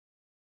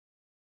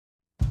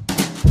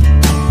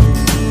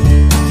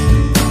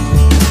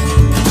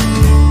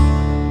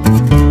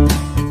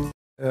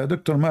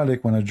Dr.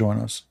 Malik want to join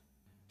us.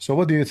 So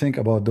what do you think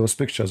about those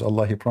pictures?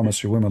 Allah, He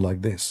promised you women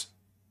like this.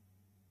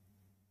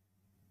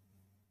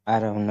 I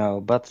don't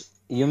know, but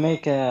you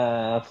make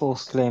a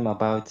false claim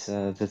about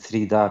the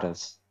three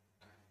daughters.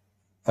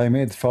 I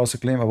made false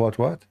claim about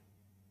what?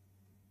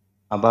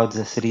 About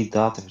the three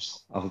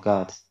daughters of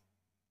God.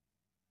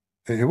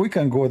 We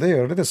can go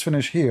there. Let us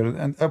finish here,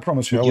 and I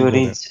promise you I Did will you go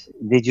read?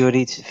 there. Did you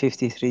read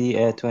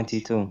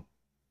 53:22?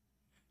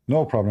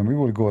 No problem. We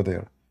will go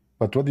there.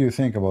 But what do you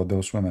think about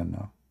those women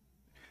now?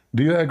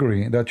 Do you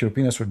agree that your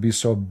penis would be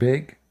so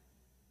big,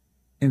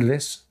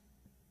 endless?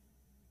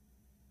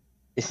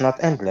 It's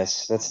not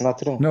endless. That's not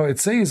true. No, it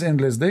says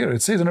endless there.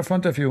 It says in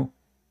front of you.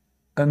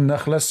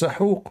 النخلة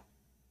السحوق.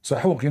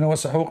 سحوق, you know what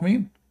سحوق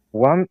mean?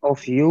 One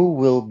of you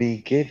will be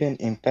given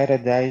in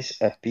paradise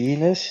a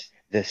penis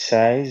the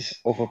size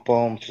of a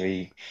palm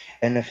tree,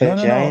 and a No,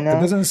 no, no. It vagina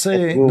doesn't that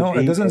say, will no,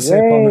 it be doesn't say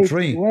palm wait,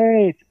 tree.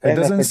 wait, It and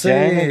a doesn't vagina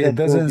say, it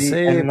that will doesn't be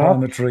say enough.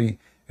 palm tree.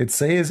 It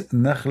says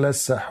نخلة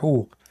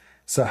السحوق.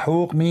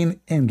 سحوق mean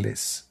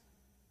endless.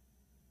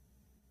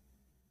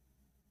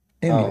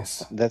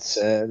 Endless. Oh, that's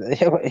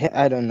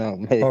I don't know.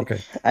 Maybe Okay.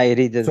 I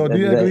read So do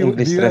you the agree?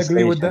 English Do you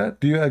agree with translation. that?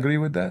 Do you agree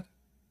with that?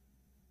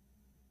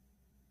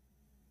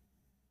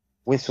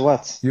 With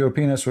what? Your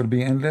penis will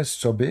be endless,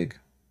 so big.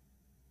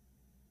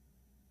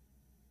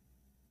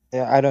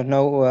 Yeah, I don't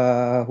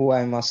know who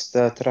I must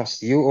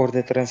trust, you or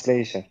the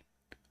translation.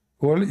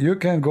 Well, you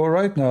can go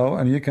right now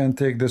and you can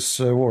take this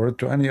word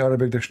to any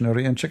Arabic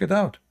dictionary and check it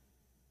out.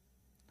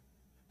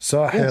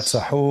 Sahih, Yes,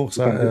 sahouq,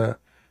 you can do,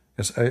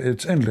 it's you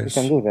can endless.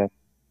 do that.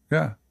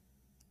 Yeah.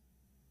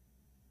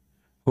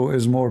 Who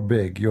is more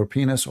big, your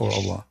penis or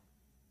Allah?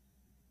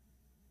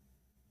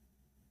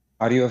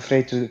 Are you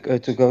afraid to go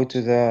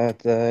to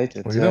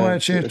Well, you don't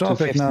want to change to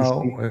topic 50?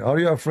 now. Are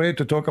you afraid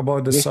to talk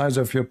about the size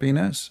of your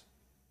penis?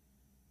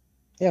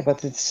 Yeah,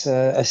 but it's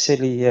a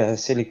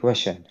silly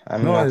question.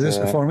 I'm No, not. this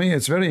for me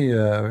it's very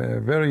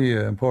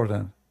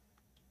important.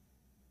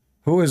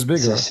 Who is It's a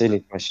bigger? silly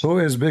question. Who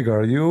is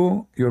bigger,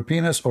 you, your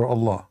penis, or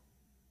Allah?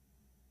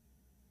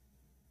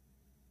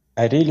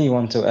 I really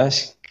want to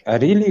ask. I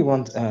really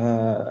want.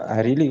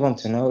 I really want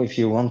to know if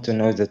you want to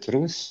know the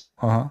truth.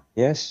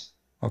 Yes.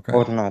 Okay.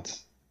 Or not.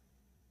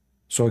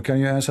 So can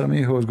you answer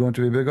me who is going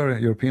to be bigger,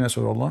 your penis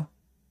or Allah?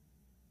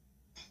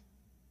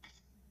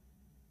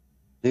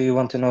 Do you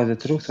want to know the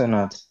truth or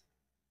not?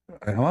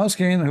 I'm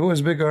asking who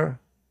is bigger.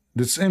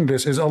 This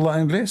English. Is Allah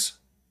English?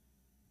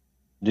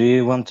 Do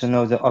you want to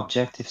know the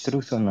objective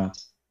truth or not?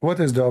 What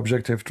is the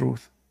objective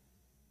truth?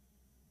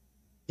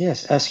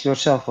 Yes. Ask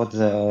yourself what is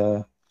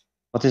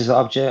the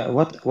object.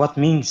 What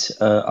means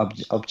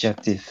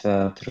objective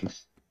truth?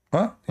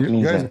 Huh? What You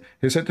means guys, that?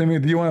 he said to me,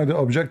 do you want the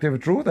objective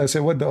truth? I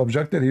said, what the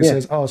objective? He Yeah.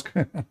 says, ask.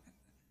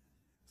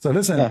 So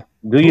listen, Yeah.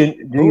 Do you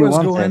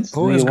want that?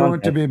 Who is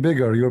going to be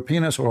bigger, your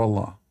penis or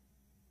Allah?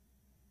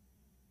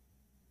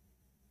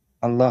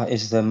 Allah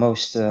is the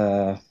most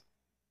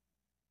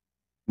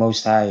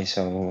high,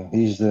 so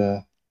he's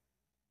the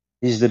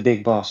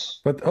big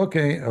boss. But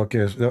okay,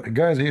 so,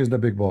 guys, he is the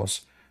big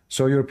boss.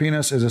 So your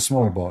penis is a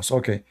small boss.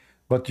 Okay,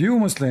 but you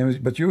Muslims,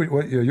 but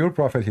your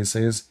prophet, he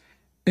says,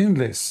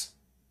 endless.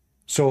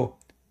 So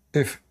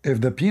if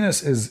the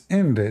penis is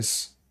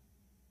endless,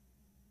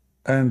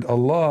 and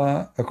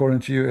Allah, according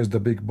to you, is the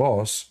big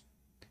boss,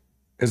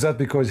 is that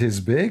because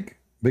he's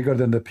bigger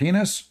than the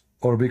penis,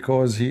 or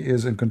because he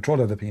is in control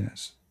of the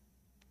penis?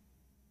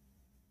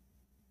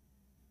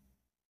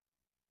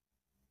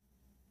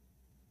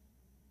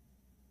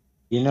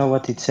 You know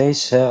what it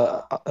says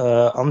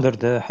under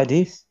the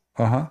hadith?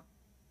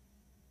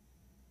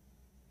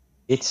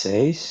 It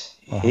says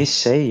his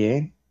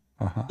saying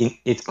it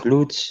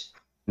includes,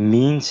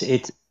 means,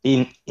 it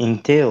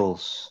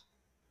entails.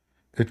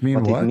 It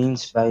means what what? it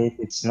means by it,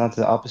 it's not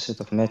the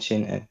opposite of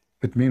matching it.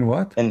 It mean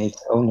what? And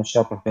its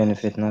ownership of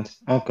benefit, not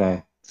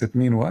okay. It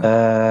mean what?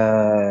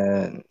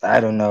 I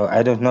don't know.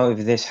 I don't know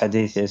if this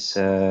hadith is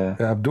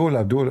Abdul,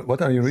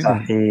 what are you reading?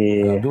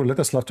 Sahih. Abdul, let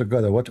us laugh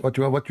together. What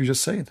you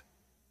just said?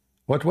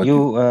 What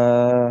You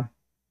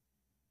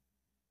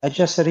I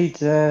just read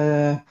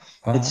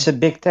it's a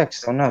big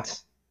text or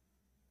not?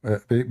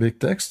 Big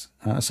text?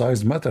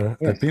 Size matter.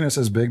 Yes. The penis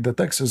is big, the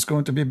text is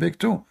going to be big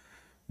too.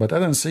 But I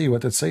don't see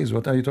what it says.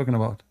 What are you talking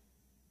about?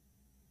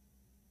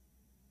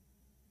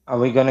 Are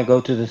we gonna go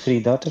to the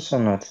three daughters or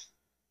not?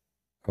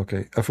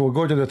 Okay, if we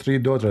go to the three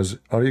daughters,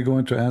 are you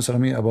going to answer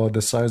me about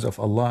the size of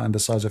Allah and the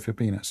size of your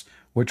penis?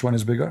 Which one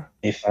is bigger?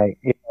 If I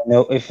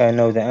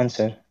know the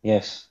answer,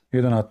 yes.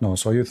 You do not know,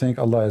 so you think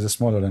Allah is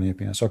smaller than your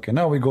penis. Okay,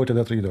 now we go to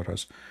the three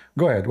daughters.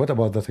 Go ahead. What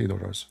about the three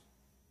daughters?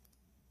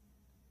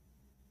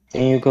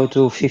 Can you go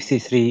to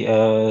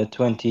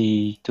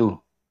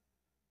 53:22?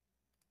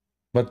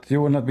 But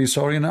you will not be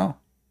sorry now?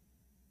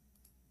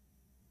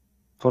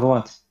 For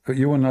what?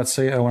 You will not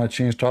say, I want to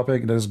change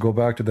topic, let's go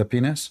back to the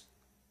penis?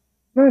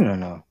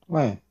 No.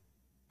 Why?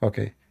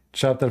 Okay.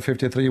 Chapter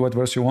 53, what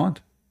verse you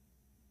want?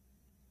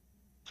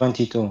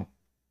 22.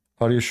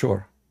 Are you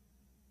sure?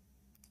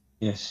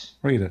 Yes.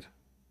 Read it.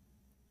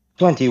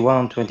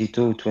 21,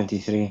 22,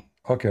 23.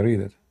 Okay,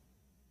 read it.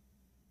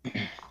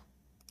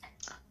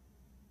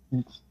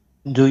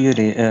 Do you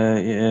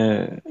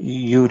read?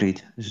 You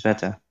read. It's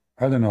better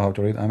I don't know how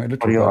to read. I'm for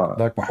illiterate your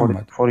like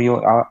Muhammad.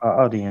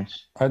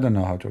 audience. I don't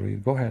know how to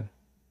read. Go ahead.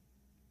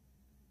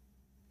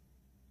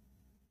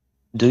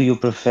 Do you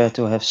prefer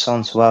to have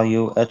sons while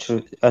you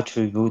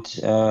attribute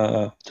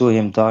to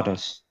him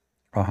daughters?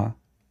 Uh-huh.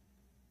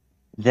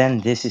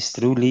 Then this is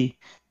truly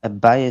a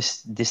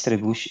biased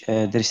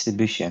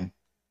distribution.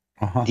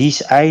 Uh-huh.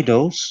 These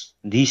idols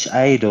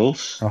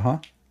Uh-huh.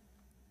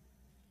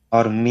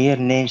 are mere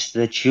names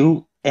that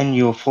you and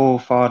your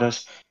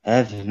forefathers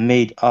have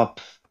made up.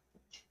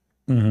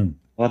 Mm-hmm.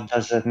 What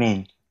does that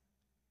mean?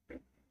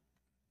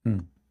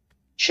 Mm.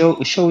 Show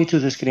it to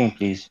the screen,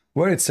 please.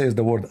 Where it says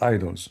the word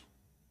idols.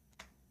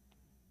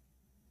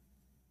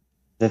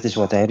 That is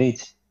what I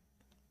read.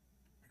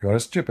 You're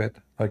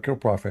stupid, like your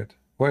prophet.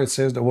 Where it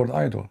says the word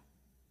idol.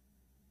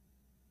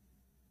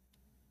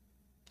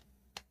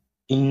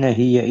 إن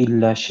هي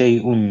إلا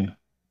شيء.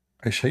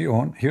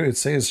 Shay'un. Here it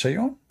says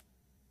Shay'un.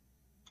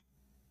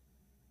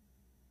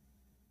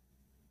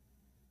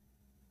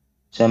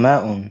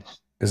 سماء.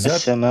 Is that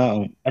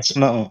السماء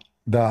أسماء.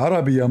 ده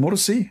عربي يا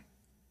مرسي؟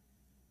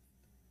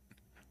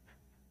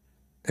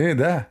 ايه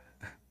ده؟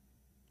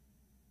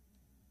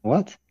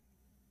 What?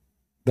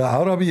 ده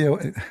عربي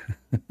يا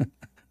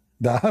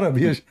ده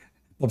عربي يا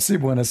طب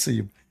سيب وانا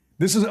سيب.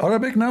 This is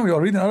Arabic now? You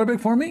are reading Arabic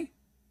for me?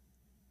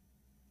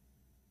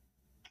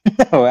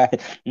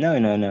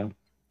 No.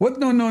 What?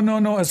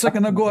 No. A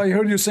second ago I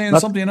heard you saying But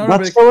something in but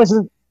Arabic. show us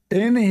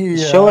إن هي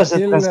the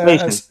إلا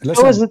translation.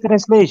 Show us listen. the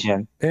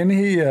translation. إن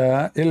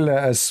هي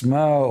إلا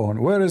أسماء.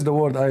 Where is the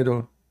word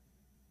idol?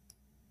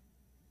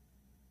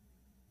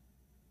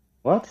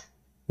 What?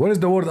 Where is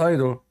the word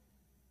idol?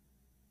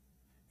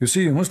 You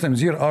see, Muslims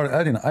here are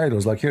adding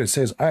idols. Like here it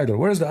says idol.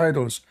 Where is the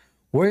idols?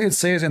 Where it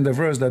says in the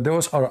verse that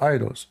those are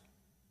idols.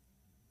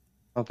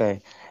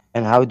 Okay.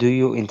 And how do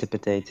you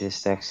interpret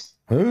this text?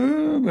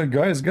 But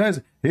guys,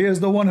 he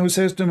is the one who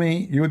says to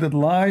me, you did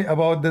lie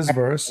about this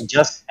verse. I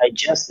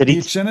just He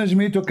read. challenged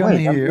me to come Wait,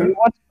 here,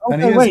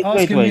 and he okay, is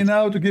asking me wait.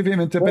 now to give him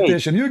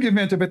interpretation. You give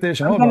me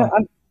interpretation. I'm Hold gonna, on.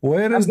 I'm,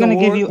 Where I'm is the gonna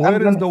give word? you.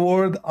 Where is the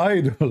word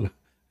idol?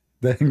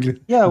 The English.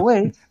 Yeah,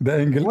 wait.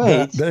 The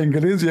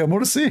English, ya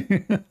Mursi.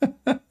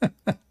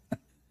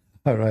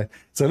 All right.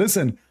 So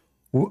listen,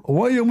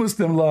 why you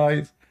Muslim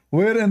lies?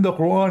 Where in the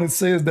Quran it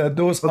says that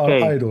those are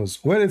Okay. idols?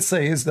 Where it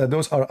says that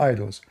those are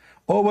idols?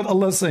 Or what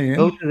Allah saying?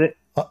 Go to the.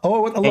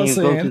 What Allah you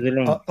saying? go to the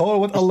link.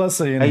 What Allah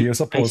saying here? I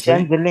Supposedly,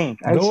 send the link.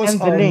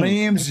 those are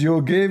names you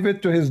gave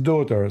it to his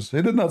daughters.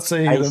 He did not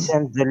say I them.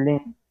 sent the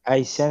link.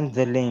 I sent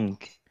the link.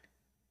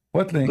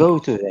 What link? Go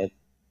to that.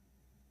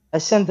 I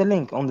sent the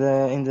link on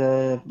in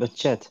the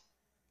chat.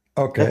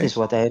 Okay. That is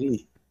what I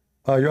read.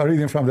 You are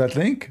reading from that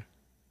link?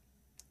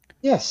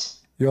 Yes.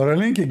 You are a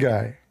linky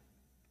guy.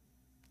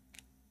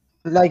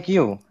 Like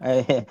you.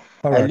 I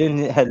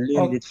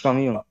learned it from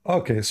you.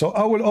 Okay, so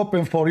I will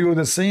open for you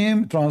the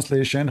same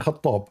translation,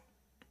 Khattab.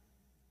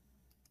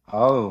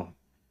 Oh.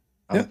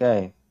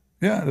 Okay.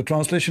 Yeah, the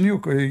translation you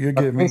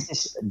gave me.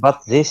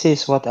 But this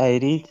is what I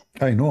read.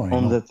 I know.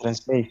 On the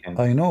translation.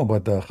 I know,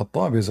 but the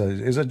Khattab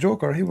is a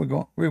joker. Here we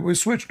go. We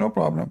switch, no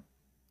problem.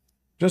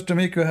 Just to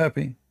make you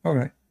happy.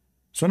 Okay.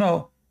 So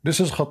now,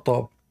 this is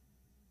Khattab.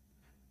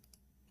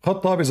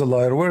 Khattab is a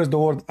liar. Where is the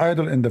word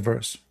idol in the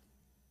verse?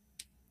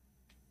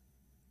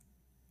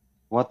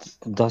 What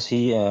does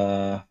he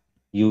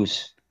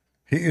use?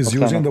 He is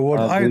using the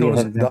word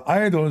idols. The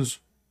idols.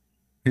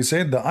 He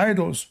said the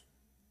idols.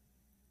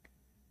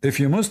 If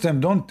you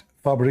Muslim don't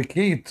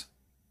fabricate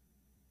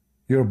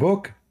your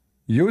book,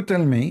 you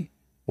tell me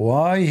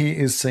why he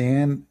is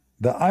saying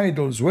the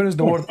idols. Where is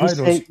the word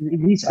idols?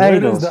 These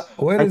idols.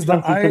 Where is the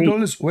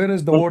idols? Where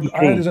is the word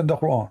idols in the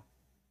Quran?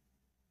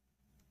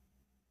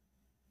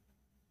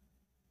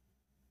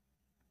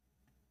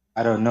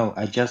 I don't know.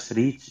 I just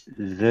read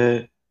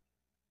the.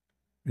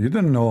 You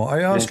don't know. I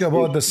ask you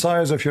about the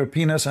size of your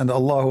penis and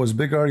Allah who is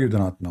bigger. You do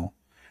not know.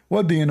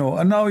 What do you know?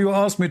 And now you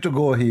ask me to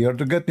go here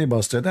to get me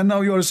busted. And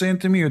now you are saying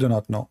to me you do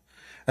not know.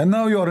 And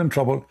now you are in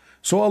trouble.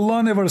 So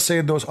Allah never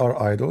said those are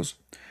idols.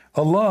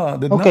 Allah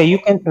did not. Okay, you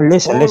can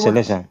listen.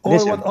 Or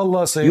what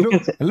Allah said. You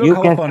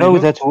can throw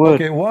that word.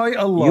 Okay, why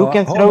Allah? You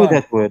can throw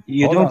that word.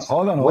 You don't.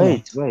 Hold on.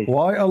 Wait.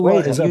 Why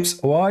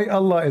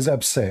Allah is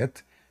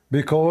upset?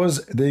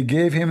 Because they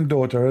gave him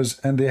daughters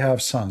and they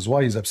have sons.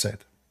 Why is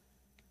upset?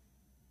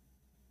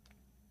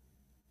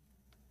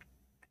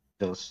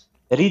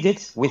 Read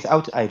it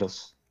without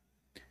idols.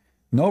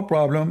 No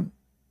problem.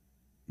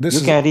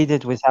 You can read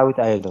it without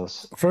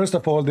idols. First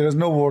of all, there is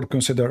no word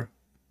consider.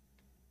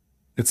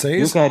 It says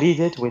you can read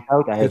it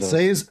without idols. It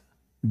says,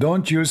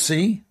 don't you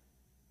see?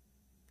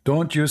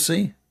 Don't you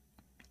see?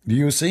 Do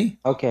you see?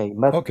 Okay,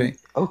 but okay.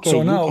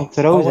 So now you can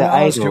throw the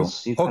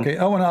idols.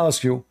 I want to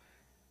ask you,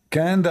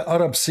 can the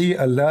Arab see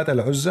Allat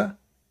al-Uzza?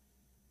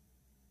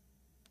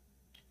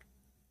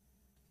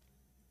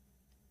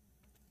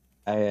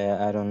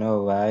 I don't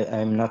know.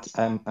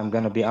 I'm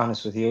gonna be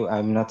honest with you.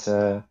 I'm not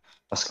a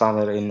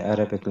scholar in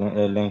Arabic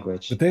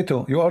language.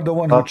 Potato, you are the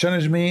one who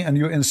challenged me and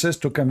you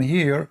insist to come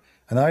here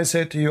And I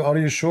said to you, are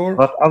you sure?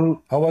 But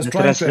I was the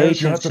trying to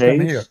help you translation not to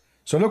come here. says,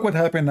 So look what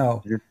happened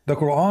now. The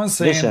Quran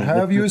saying, listen,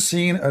 have you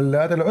seen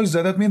Allat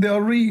al-Uzza? That means they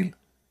are real.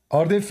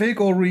 Are they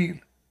fake or real?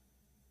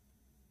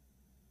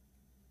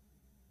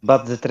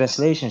 but the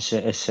translation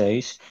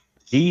says,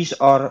 these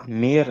are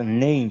mere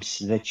names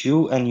that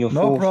you and your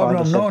No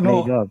problem. forefathers No, have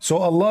made no. up So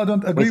Allah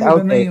don't agree with the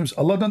without a. names.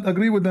 Allah don't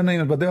agree with the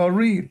names, but they are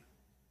real.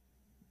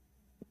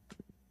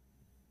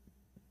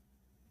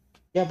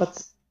 Yeah,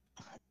 but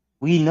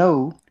we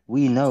know,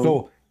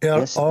 So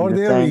yes, in are the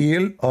they time,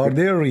 real? Are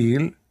they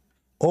real?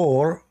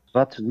 Or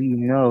but we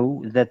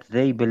know that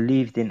they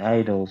believed in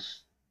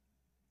idols,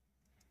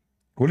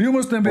 will you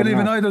Muslim or believe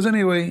in not? idols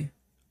anyway?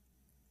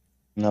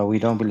 No, we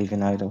don't believe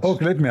in idols.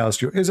 Okay, let me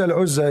ask you. Is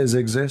Al-Uzza is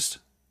exist?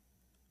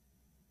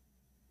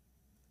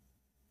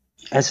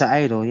 As an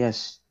idol,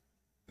 yes.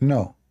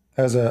 No.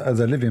 As a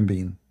living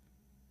being.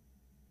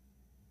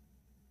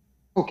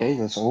 Okay,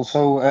 that's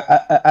also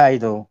a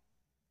idol.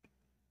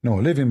 No,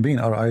 living being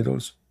are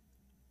idols.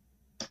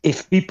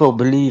 If people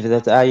believe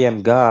that I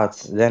am God,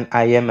 then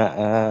I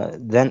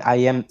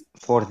am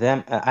for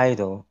them an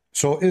idol.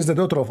 So is the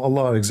daughter of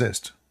Allah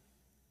exist?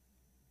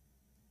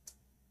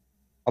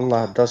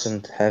 Allah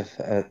doesn't have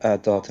a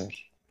daughter.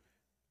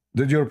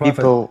 Did your prophet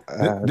People,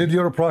 did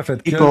your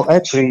prophet people killed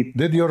actually,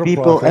 did your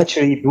people prophet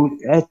attribute,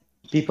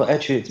 people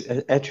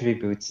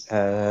attribute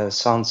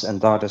sons and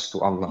daughters to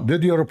Allah.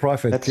 did your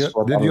prophet That is kill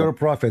what did Allah. your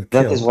prophet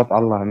That is killed what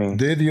Allah means.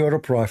 did your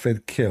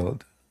prophet kill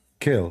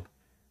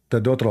the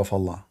daughter of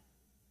Allah?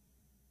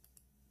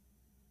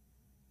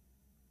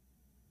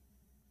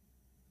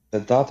 The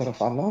daughter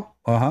of Allah.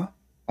 Uh-huh.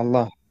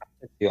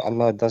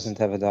 Allah doesn't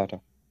have a daughter.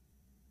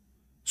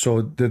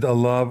 So did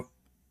Allah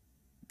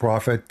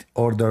prophet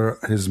order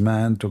his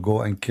man to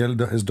go and kill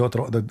his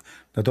daughter, the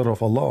daughter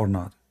of Allah or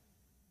not?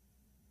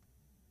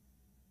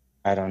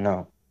 I don't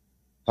know.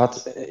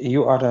 But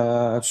you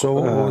are So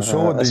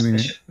what do you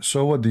mean?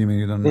 So what do you mean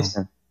you don't know?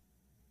 Listen,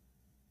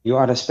 you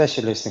are a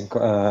specialist in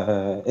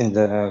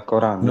the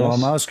Quran. No,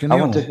 Yes, I'm asking I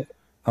you. want to.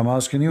 I'm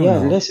asking you Yeah,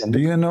 now. listen. Do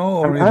you know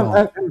or I'm, you I'm,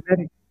 don't? I'm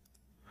very.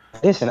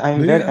 Listen, Do you,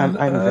 I'm very.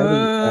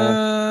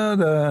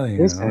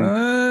 Listen,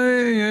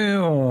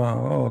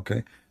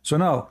 okay. So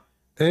now,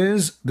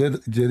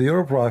 did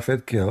your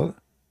prophet kill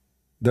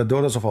the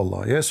daughters of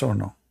Allah? Yes or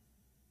no?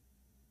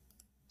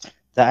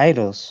 the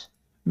idols.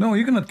 No,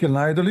 you cannot kill an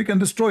idol. You can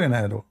destroy an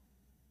idol.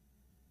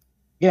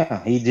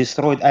 Yeah, he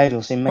destroyed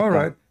idols in All Mecca.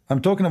 right.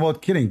 I'm talking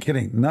about killing,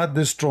 not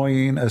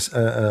destroying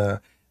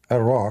a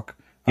rock.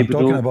 I'm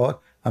People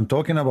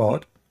talking do.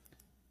 about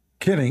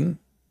killing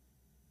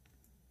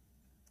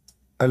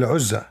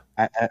Al-Uzza.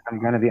 I'm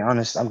gonna be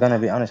honest.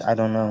 I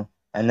don't know.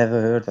 I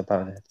never heard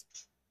about it.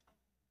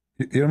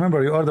 You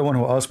remember, you are the one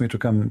who asked me to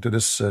come to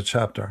this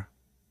chapter.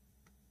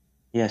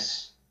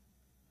 Yes.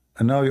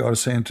 And now you are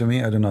saying to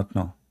me, I do not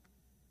know.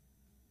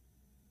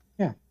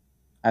 Yeah,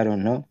 I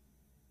don't know.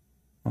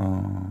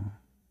 Oh.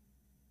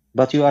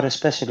 But you are a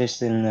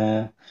specialist in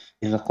the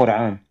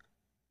Quran.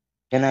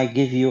 Can I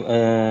give you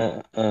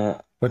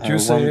But you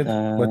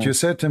one?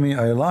 said to me,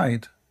 I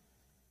lied.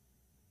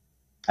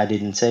 I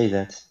didn't say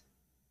that.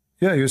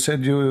 Yeah, you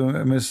said you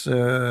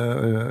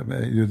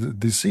you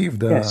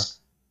deceived. Yes.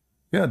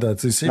 Yeah,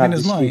 that's deceiving Not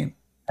is deceive. lying.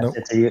 No.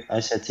 I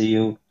said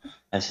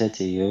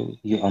to you,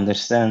 you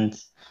understand?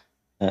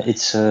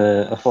 It's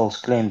a false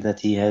claim that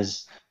he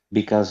has,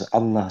 because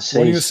Allah says.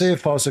 When you say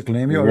false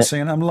claim, you are that,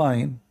 saying I'm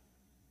lying.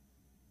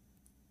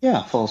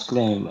 yeah, false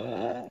claim.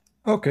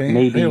 Okay,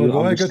 Maybe here we you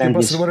go. I get you understand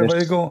busted this wherever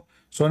verse. you go.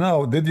 So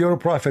now, did your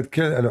prophet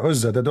kill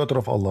Al-Uzza, the daughter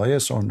of Allah?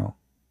 Yes or no?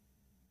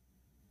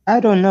 I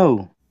don't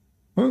know.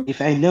 Huh?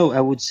 If I know,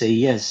 I would say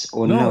yes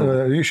or no.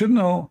 No, you should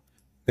know.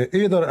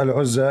 Either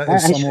Al-Uzza is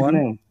I should someone,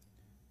 know.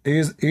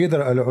 is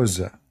either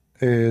Al-Uzza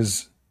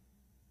is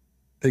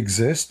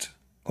exist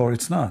or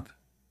it's not.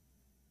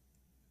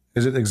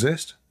 Is it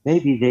exist?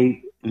 Maybe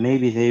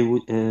they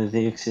would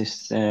they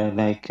exist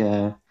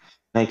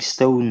like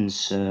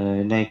stones,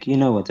 like you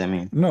know what I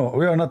mean. No,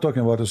 we are not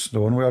talking about a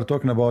stone. We are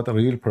talking about a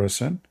real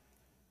person,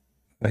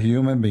 a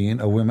human being,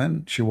 a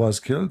woman. She was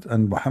killed,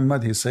 and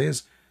Muhammad, he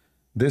says,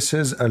 this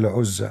is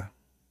Al-Uzza.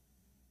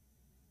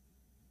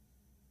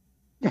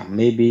 Yeah,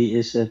 maybe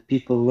is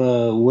people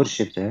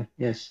worship her.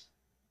 Yes,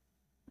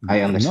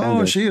 I understand No,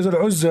 that. she is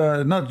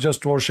Al-Uzza, not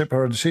just worship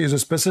her. She is a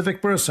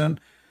specific person.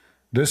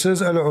 This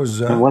is And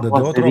Al-Uzza, what the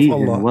was the daughter of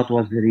reason? Allah. What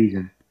was the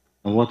reason?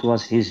 And what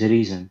was his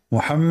reason?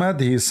 Muhammad,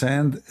 he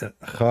sent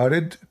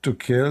Khalid to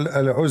kill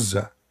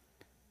Al-Uzza.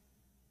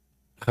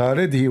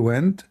 Khalid, he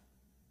went,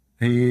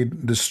 he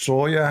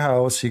destroyed a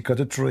house, he cut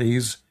the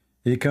trees,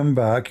 he come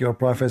back. Your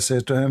prophet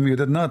says to him, you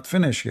did not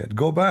finish yet,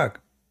 go back.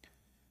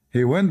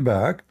 He went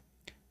back,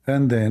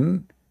 and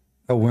then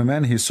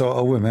he saw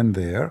a woman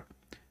there,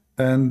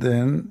 and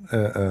then,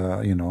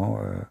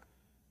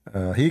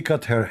 he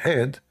cut her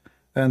head,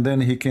 and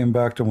then he came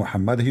back to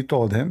Muhammad. He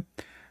told him,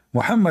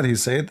 Muhammad, he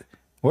said,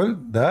 well,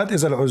 that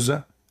is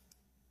Al-Uzza.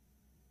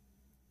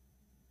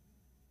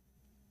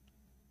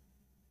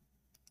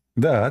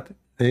 That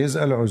is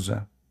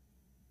Al-Uzza.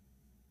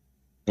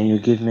 Can you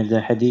give me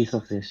the hadith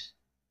of this?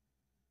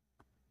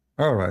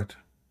 All right.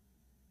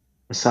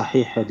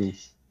 Sahih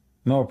hadith.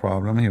 No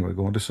problem. Here we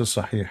go. This is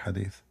Sahih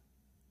hadith.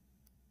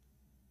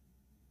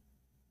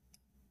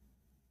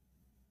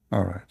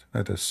 All right.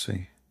 Let us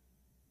see.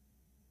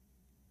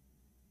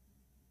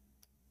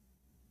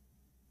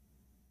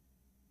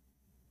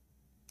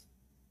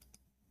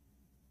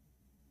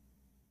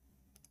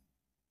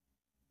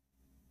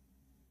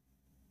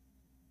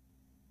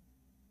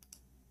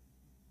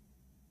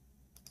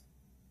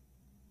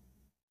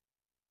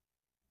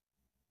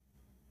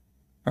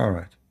 All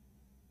right.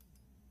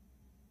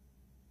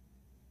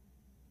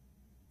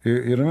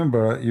 You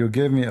remember you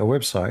gave me a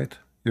website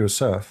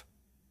yourself,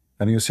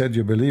 and you said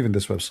you believe in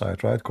this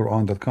website, right?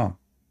 Quran.com.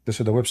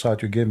 This is the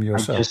website you gave me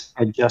yourself.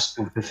 I just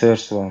took the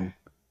first one.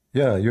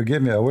 Yeah, you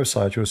gave me a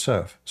website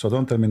yourself. So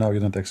don't tell me now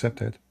you don't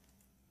accept it.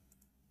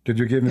 Did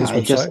you give me this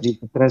I just website? did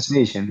the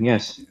translation,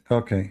 yes.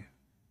 Okay.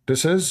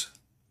 This is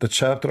the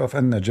chapter of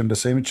An-Najm, the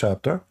same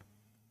chapter.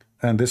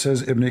 And this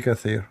is Ibn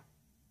Kathir.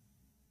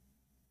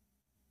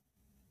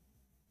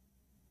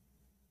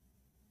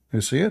 You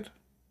see it?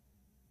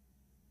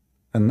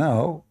 And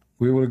now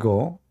we will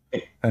go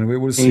and we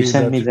will Can you see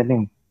send that. me the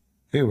link?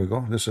 Here we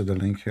go. This is the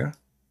link here.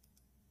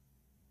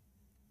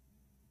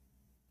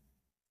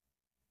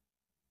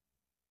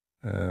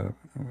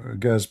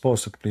 Guys,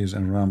 post it please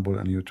in Rumble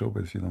and YouTube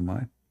if you don't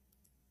mind.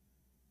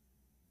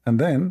 And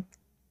then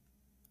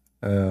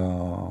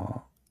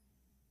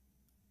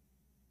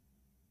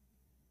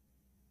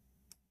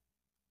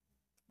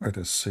let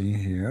us see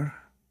here.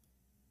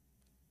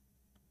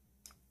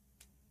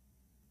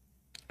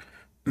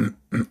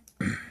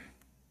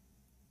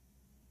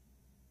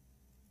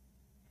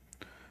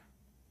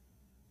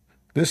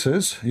 This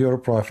is your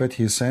prophet.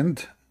 He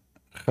sent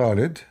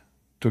Khalid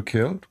to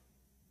kill,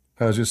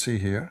 as you see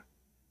here.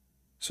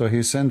 So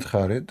he sent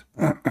Khalid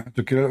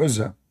to kill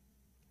Al-Uzza.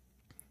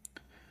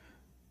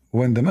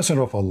 When the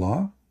Messenger of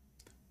Allah,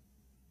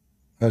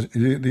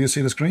 do you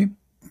see the screen?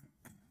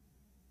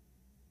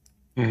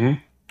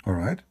 All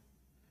right.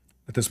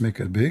 Let us make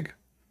it big.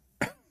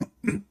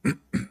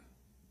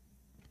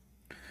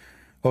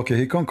 Okay,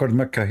 he conquered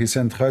Mecca. He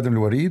sent Khalid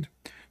al-Walid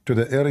to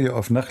the area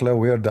of Nakhla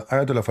where the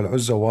idol of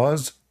Al-Uzza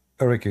was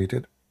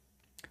erected.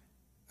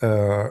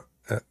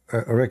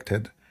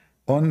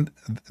 On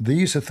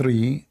these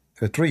three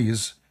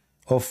trees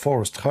of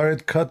forest,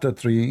 Khalid cut the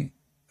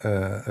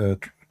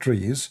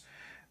trees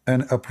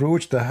and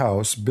approached the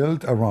house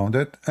built around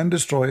it and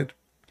destroyed it.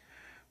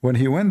 When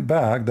he went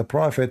back, the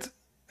prophet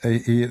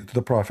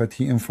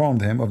he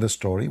informed him of the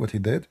story, what he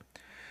did.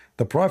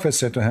 The prophet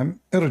said to him,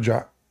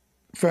 "Irja,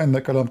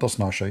 فإنك لم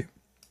تصنع شيء."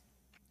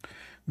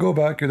 Go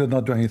back, you did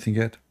not do anything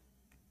yet.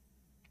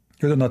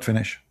 You did not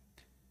finish.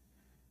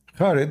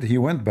 Khalid, he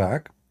went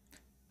back,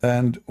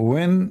 and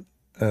when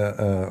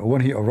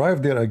he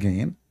arrived there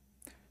again,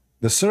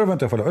 the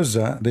servant of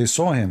Al-Uzza, they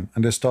saw him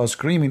and they started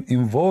screaming,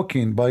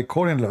 invoking by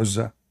calling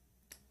Al-Uzza.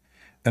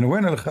 And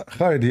when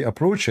Khalid he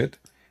approached it,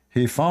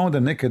 he found a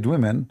naked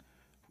woman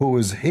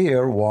whose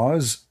hair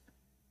was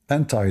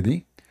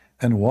untidy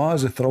and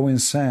was throwing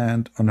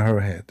sand on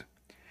her head.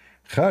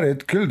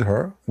 Khalid killed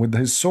her with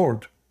his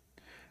sword,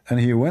 and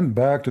he went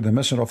back to the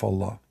Messenger of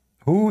Allah,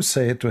 who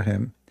said to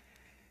him,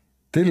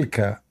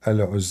 "Tilka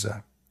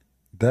al-Uzza."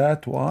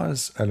 That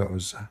was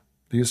al-Uzza.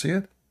 Do you see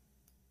it?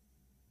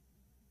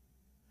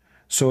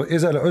 So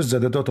is al-Uzza,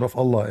 the daughter of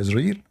Allah, is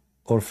real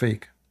or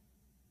fake?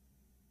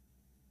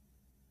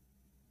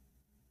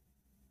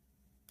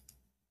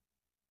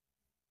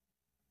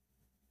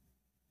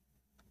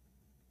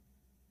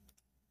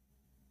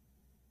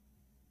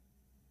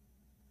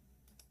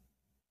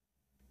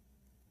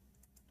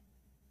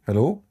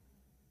 Hello?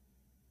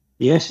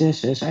 Yes.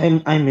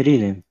 I'm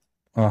reading.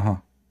 Uh-huh.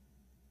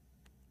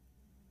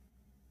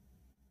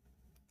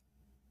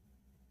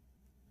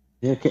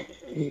 Yeah,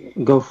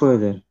 go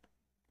further.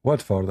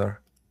 What further?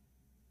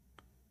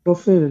 Go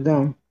further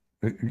down.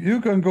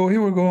 You can go, he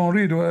will go and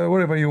read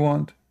wherever you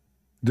want.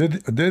 Did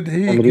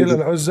he kill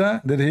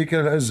Al-Uzza? Did he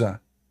kill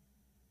Al-Uzza?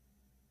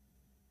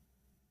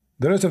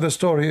 The rest of the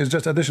story is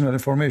just additional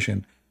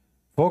information.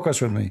 Focus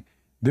with me.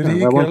 Did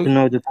he want to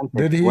know the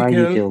context.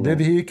 Did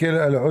he kill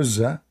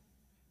Al-Uzza?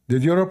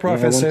 Did your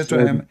prophet say to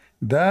him,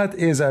 that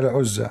is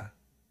Al-Uzza?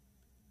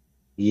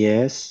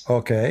 Yes.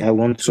 Okay. I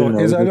want to know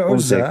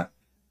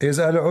is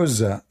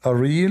Al-Uzza a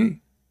real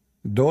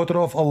daughter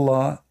of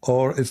Allah,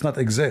 or it's not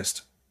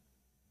exist?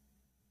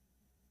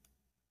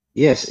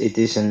 Yes, it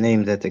is a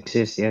name that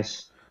exists,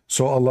 yes.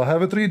 So Allah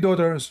have 3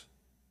 daughters.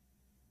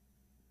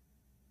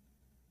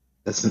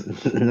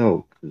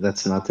 No,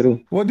 that's not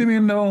true. What do you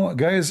mean no?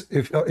 Guys,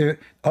 if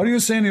are you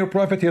saying your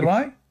prophet he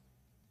lie?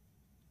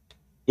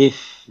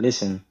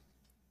 Listen,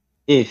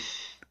 if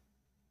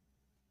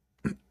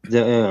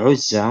the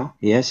Uzza,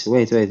 yes,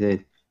 wait,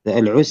 the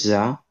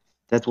Al-Uzza,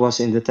 that was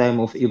in the time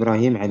of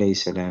Ibrahim alayhi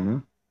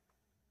salam.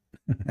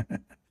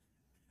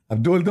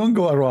 Abdul, don't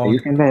go around. You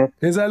can laugh.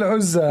 Is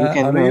Al-Uzza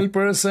a real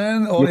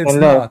person or it's laugh.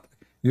 not?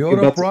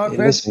 You're a prophet.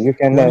 Listen, you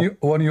can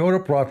when you're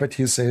a prophet,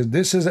 he says,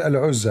 this is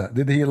Al-Uzza.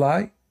 Did he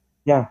lie?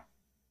 Yeah.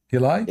 He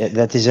lied? Yeah,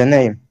 that is a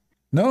name.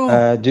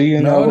 No. Do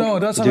you know? No,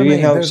 that's not a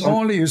name. There's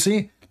only, you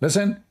see,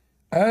 listen,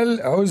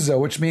 Al-Uzza,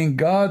 which means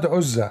God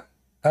Uzza.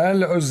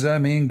 Al-Uzza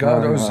means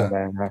God Uzza.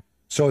 No.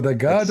 So the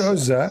God It's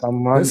Uzza,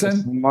 someone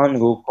listen,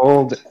 who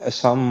called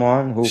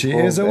someone who she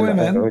is called a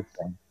woman.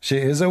 Al-Uzza. She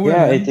is a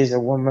Yeah, it woman. is a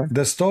woman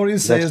The story that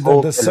says that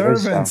called the Al-Uzza.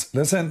 servants,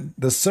 listen,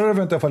 the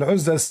servant of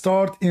Al-Uzza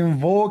start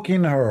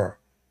invoking her.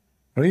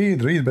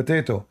 Read,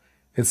 potato.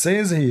 It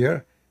says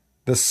here,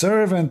 the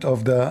servant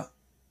of the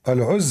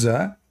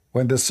Al-Uzza,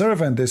 when the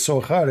servant, they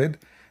saw Khalid,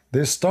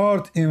 they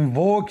start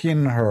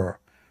invoking her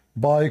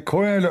by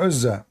calling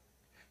Al-Uzza.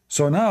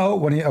 So now,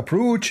 when he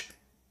approached,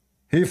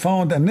 he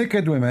found a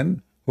naked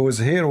woman whose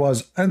hair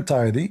was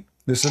untidy.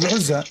 This is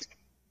Al-Uzza.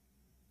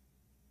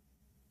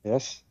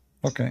 Yes.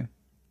 Okay.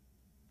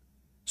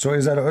 So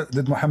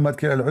did Muhammad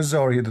kill Al-Uzza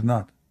or he did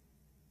not?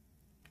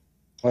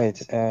 Wait,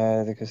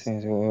 the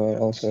Christians were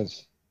also.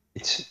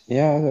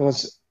 Yeah, there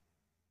was.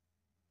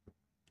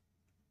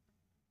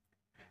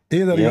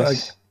 Either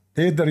Yes.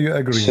 you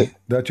agree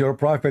that your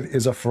prophet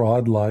is a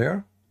fraud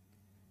liar.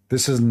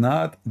 This is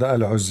not the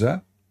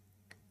Al-Uzza,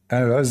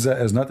 and Al-Uzza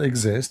does not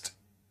exist,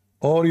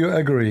 or you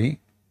agree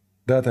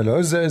that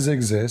Al-Uzza is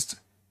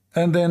exist,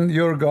 and then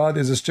your God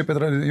is a stupid,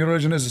 your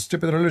religion is a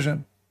stupid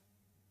religion.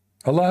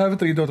 Allah have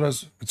three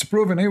daughters. It's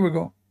proven. Here we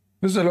go.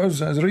 This is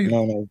Al-Uzza is real.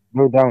 No.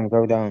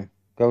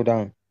 Go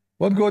down.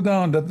 What go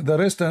down? The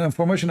rest and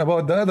information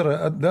about the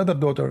other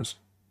daughters.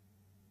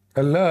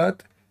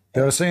 Allat,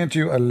 they are saying to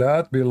you,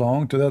 Allat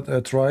belong to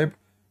that tribe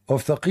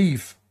of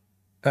Thaqif,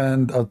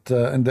 and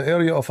in the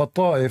area of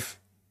At-Taif,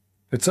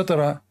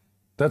 etc.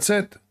 That's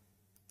it.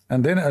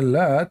 And then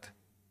Allat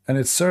and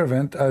its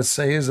servant, as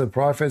says the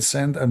Prophet,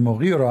 sent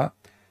Al-Mughira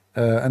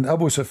and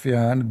Abu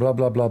Sufyan, blah,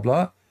 blah, blah,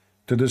 blah,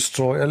 to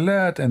destroy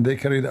Allat, and they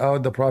carried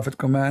out the Prophet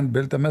command,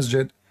 built a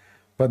masjid.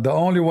 But the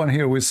only one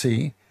here we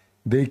see,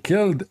 they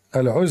killed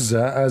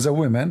Al-Uzza as a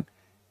woman.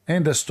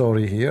 In the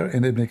story here,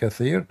 in Ibn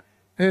Kathir,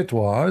 it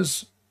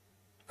was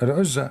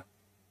Al-Uzza.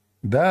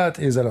 That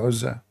is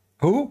Al-Uzza.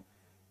 Who?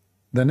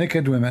 The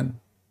naked women.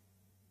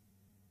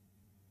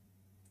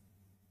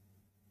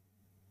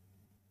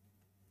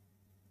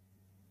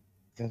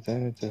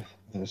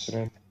 That's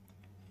right.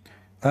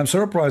 I'm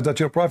surprised that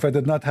your prophet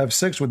did not have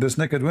sex with this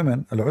naked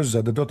woman,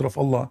 Al-Uzza, the daughter of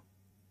Allah.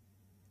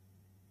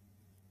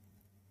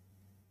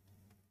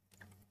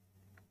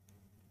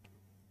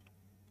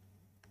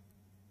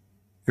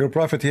 Your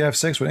prophet, he have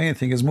sex when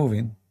anything is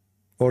moving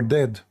or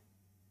dead.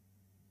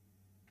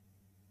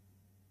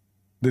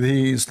 Did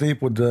he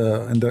sleep with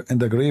in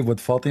the grave with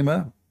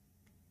Fatima,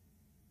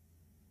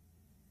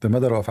 the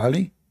mother of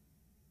Ali?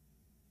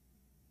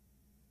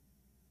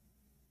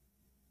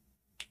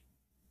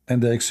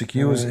 And the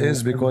excuse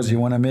is because you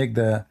want to make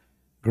the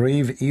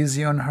grave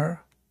easy on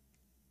her?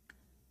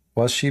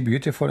 Was she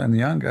beautiful and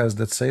young, as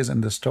that says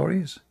in the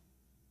stories?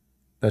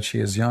 That she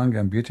is young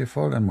and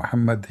beautiful, and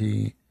Muhammad,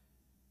 he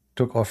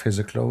took off his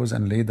clothes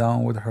and lay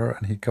down with her,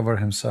 and he covered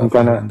himself with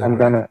her in the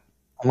grave.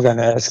 I'm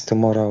gonna ask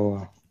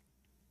tomorrow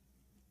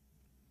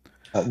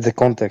the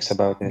context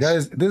about this.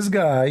 Guys, this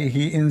guy,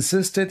 he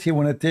insisted he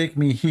want to take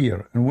me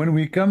here, and when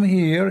we come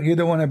here, he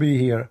don't want to be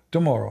here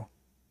tomorrow.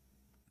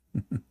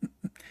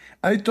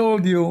 I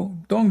told you,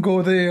 don't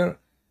go there.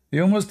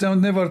 You must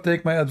never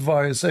take my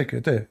advice. Take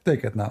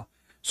it now.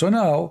 So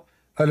now,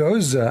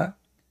 Al-Uzza,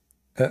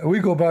 we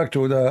go back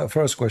to the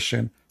first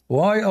question.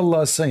 Why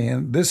Allah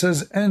saying this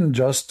is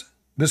unjust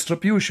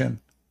distribution?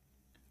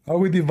 Are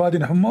we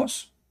dividing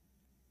hummus?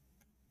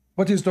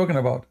 What he's talking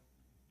about?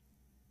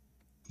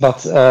 But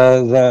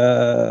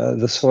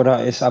the surah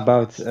is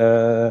about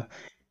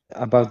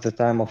the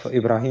time of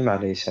Ibrahim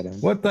alayhi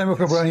salam. What time of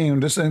Ibrahim?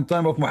 This is in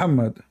time of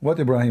Muhammad. What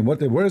Ibrahim?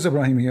 Where is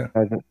Ibrahim here?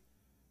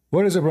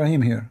 Where is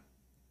Ibrahim here?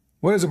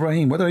 Where is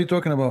Ibrahim? What are you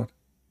talking about?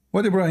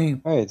 What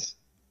Ibrahim? Wait.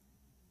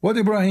 What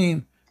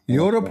Ibrahim?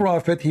 You're a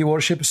prophet, he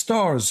worships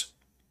stars.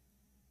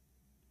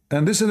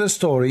 And this is a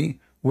story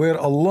where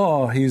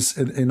Allah, he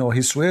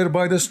swear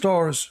by the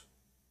stars.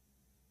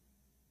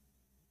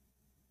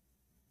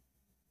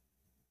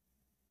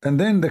 And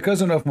then the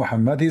cousin of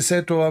Muhammad, he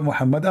said to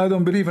Muhammad, I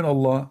don't believe in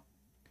Allah.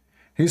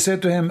 He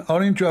said to him,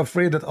 aren't you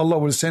afraid that Allah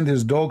will send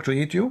his dog to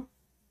eat you?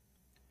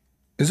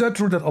 Is that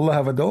true that Allah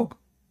have a dog?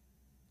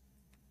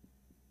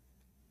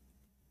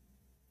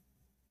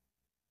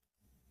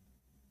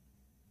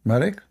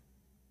 Malik?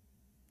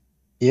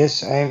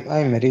 Yes,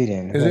 I'm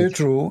reading. Is it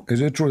true?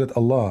 Is it true that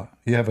Allah,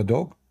 he have a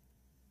dog?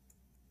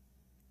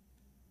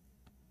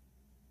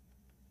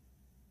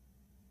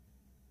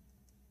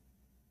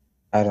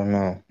 I don't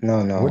know.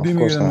 No, What do you of mean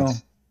course you don't not.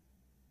 know?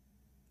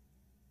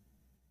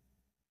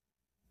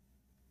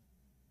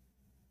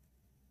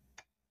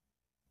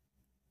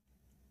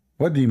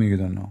 What do you mean you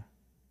don't know?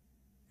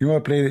 You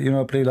want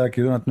to play like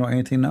you don't know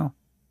anything now?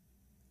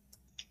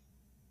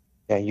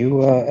 Yeah,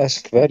 you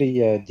ask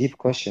very deep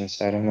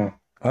questions. I don't know.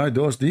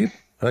 Those deep?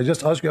 I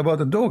just asked you about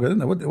the dog,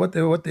 isn't it?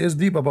 What is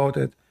deep about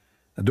it?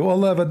 Do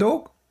Allah have a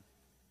dog?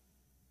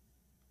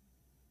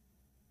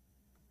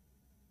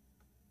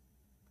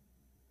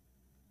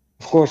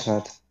 Of course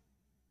not.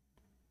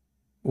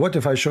 What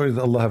if I show you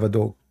that Allah have a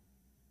dog?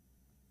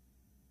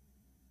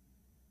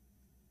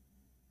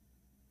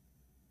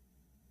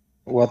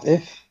 What What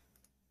if?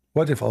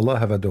 What if Allah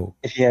have a dog?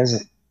 If he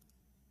has,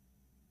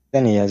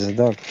 then he has a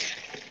dog.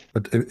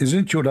 But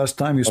isn't you last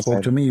time you What's spoke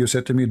that? to me, you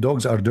said to me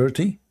dogs are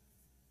dirty?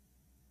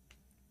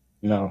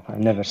 No, I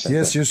never said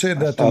Yes, that. you said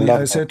that I to me.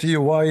 love I said to dogs.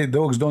 you, why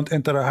dogs don't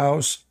enter a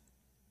house,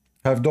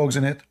 have dogs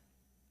in it?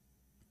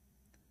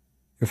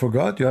 You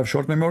forgot? You have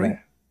short memory? Yeah.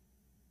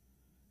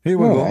 Here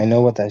we No, I go.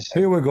 know what I said.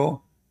 Here we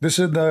go. This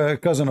is the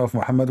cousin of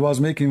Muhammad,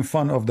 was making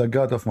fun of the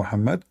God of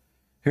Muhammad.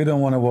 He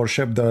don't want to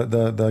worship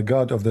the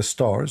God of the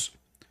stars,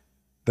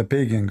 the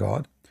pagan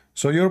God.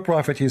 So your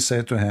prophet, he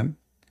said to him,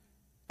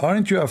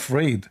 aren't you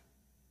afraid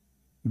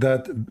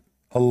that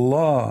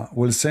Allah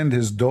will send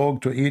his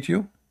dog to eat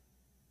you?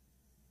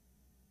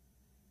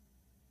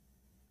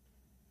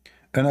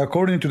 And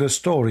according to the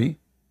story,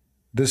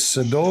 this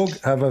dog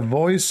have a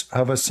voice,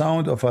 have a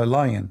sound of a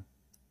lion.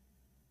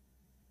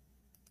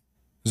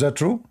 Is that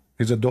true?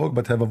 He's a dog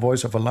but have a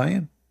voice of a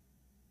lion?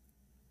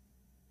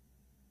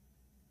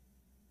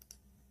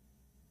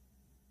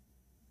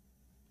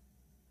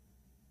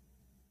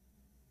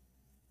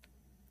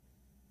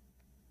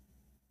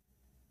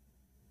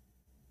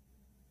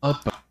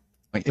 Utbah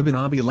ibn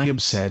Abi Layab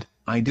said,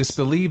 I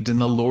disbelieved in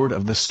the Lord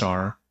of the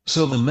Star,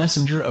 so the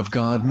messenger of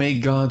God, may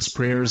God's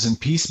prayers and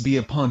peace be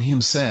upon him,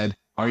 said,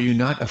 are you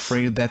not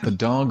afraid that the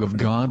dog of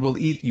God will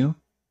eat you?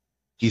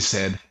 He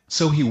said,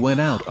 so he went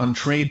out on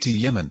trade to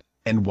Yemen,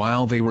 and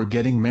while they were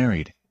getting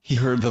married, he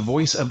heard the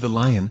voice of the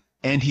lion,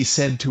 and he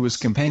said to his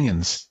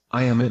companions,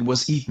 I am it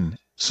was eaten,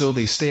 so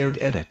they stared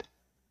at it.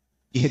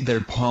 He hit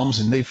their palms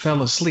and they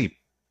fell asleep.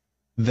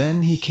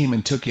 Then he came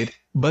and took it,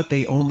 but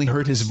they only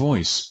heard his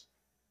voice.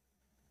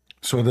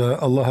 So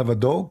Allah have a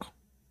dog?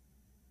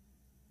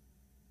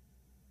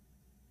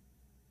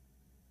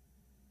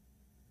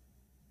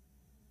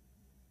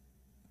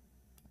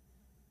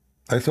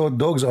 I thought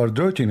dogs are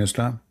dirty in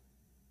Islam.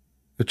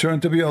 It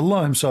turned to be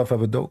Allah himself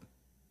have a dog.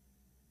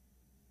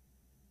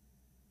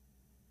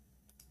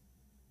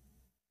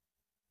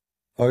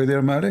 Are you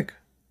there, Malik?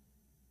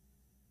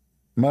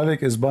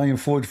 Malik is buying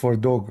food for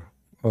dog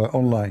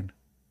online.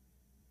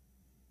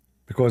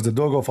 Because the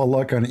dog of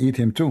Allah can eat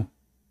him too.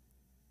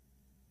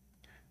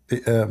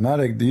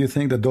 Malik, do you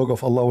think the dog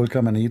of Allah will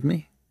come and eat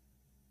me?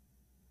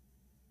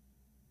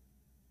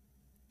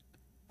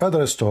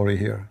 Other story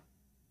here.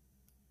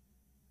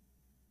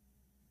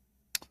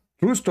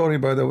 True story,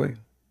 by the way.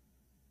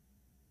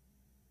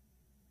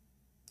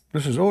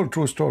 This is all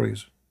true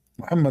stories.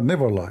 Muhammad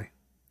never lie.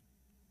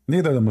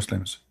 Neither the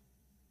Muslims.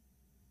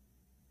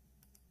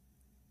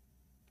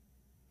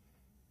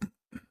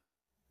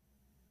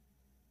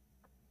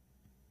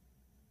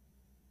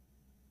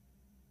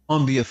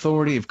 On the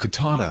authority of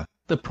Qatada,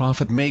 the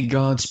Prophet, may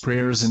God's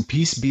prayers and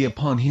peace be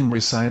upon him,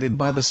 recited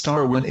by the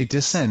star when it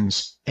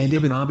descends, and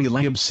Ibn Abi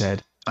Layab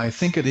said, I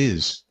think it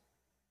is.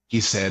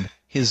 He said,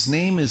 his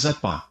name is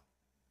Utbah.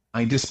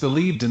 I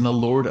disbelieved in the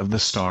Lord of the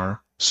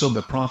Star, so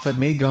the Prophet,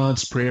 may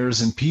God's prayers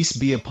and peace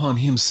be upon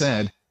him,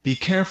 said, be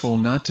careful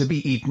not to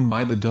be eaten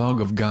by the dog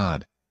of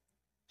God.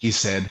 He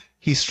said,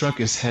 he struck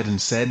his head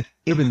and said,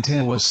 Ibn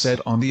Tawwas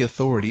said on the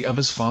authority of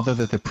his father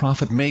that the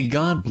Prophet, may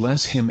God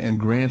bless him and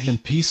grant him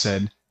peace,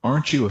 said,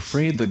 aren't you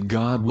afraid that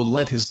God will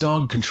let his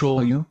dog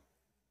control you?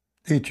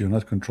 Eat you,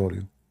 not control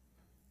you.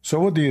 So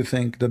what do you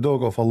think? The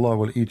dog of Allah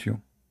will eat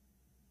you?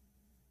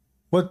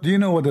 What do you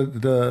know?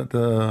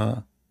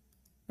 What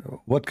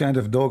what kind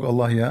of dog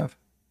Allah he have?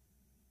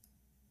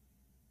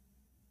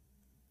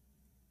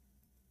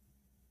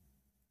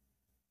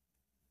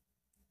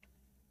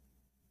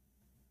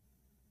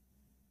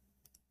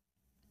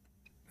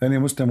 Any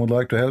Muslim would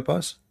like to help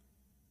us?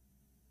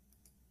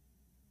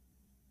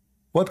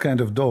 What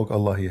kind of dog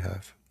Allah he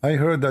have? I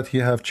heard that he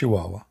have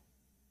Chihuahua.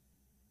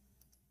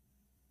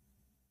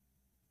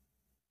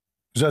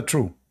 Is that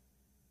true?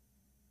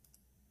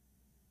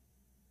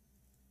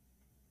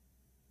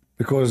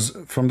 Because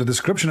from the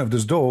description of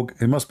this dog,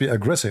 it must be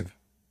aggressive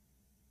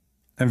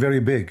and very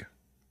big.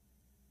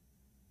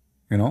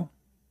 You know?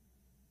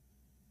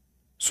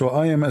 So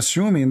I am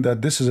assuming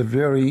that this is a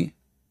very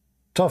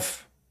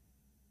tough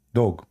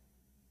dog.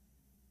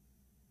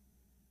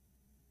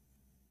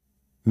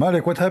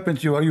 Malik, what happened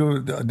to you?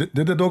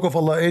 Did the dog of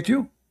Allah eat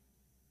you?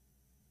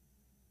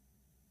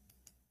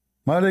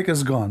 Malik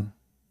is gone.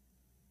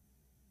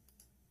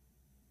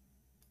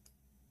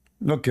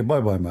 Okay,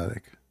 bye-bye,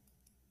 Malik.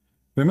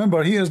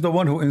 Remember, he is the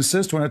one who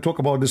insists when I talk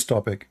about this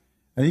topic.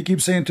 And he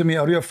keeps saying to me,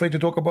 are you afraid to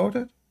talk about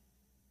it?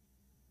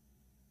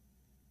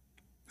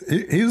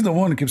 He's the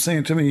one who keeps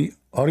saying to me,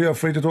 are you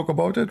afraid to talk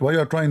about it? Why are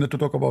you trying not to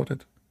talk about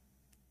it?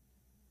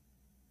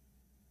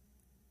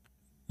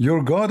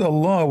 Your God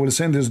Allah will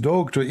send his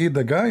dog to eat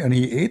the guy, and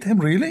he ate him,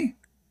 really?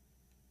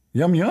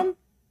 Yum yum?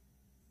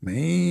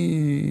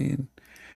 Man.